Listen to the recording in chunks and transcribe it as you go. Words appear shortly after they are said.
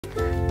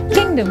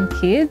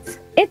Kingdom Kids,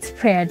 it's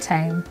prayer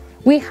time.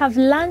 We have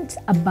learned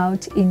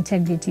about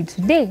integrity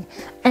today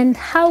and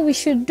how we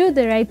should do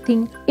the right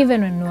thing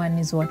even when no one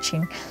is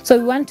watching. So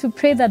we want to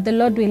pray that the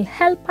Lord will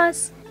help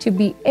us to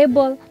be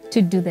able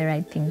to do the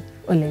right thing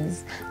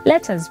always.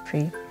 Let us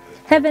pray.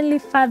 Heavenly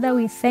Father,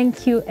 we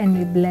thank you and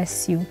we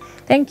bless you.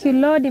 Thank you,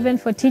 Lord, even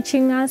for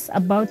teaching us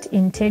about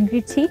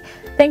integrity.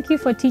 Thank you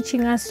for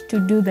teaching us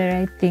to do the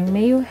right thing.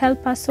 May you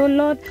help us, oh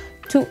Lord,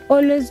 to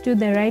always do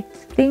the right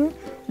thing,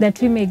 that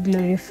we may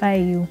glorify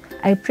you.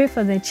 I pray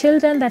for the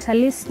children that are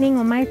listening,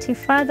 Almighty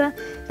Father,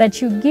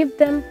 that you give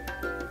them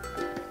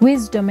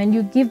wisdom and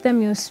you give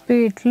them your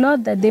spirit,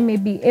 Lord, that they may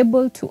be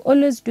able to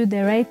always do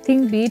the right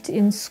thing, be it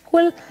in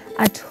school,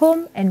 at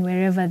home, and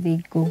wherever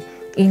they go.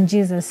 In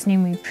Jesus'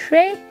 name we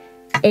pray.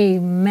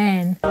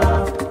 Amen.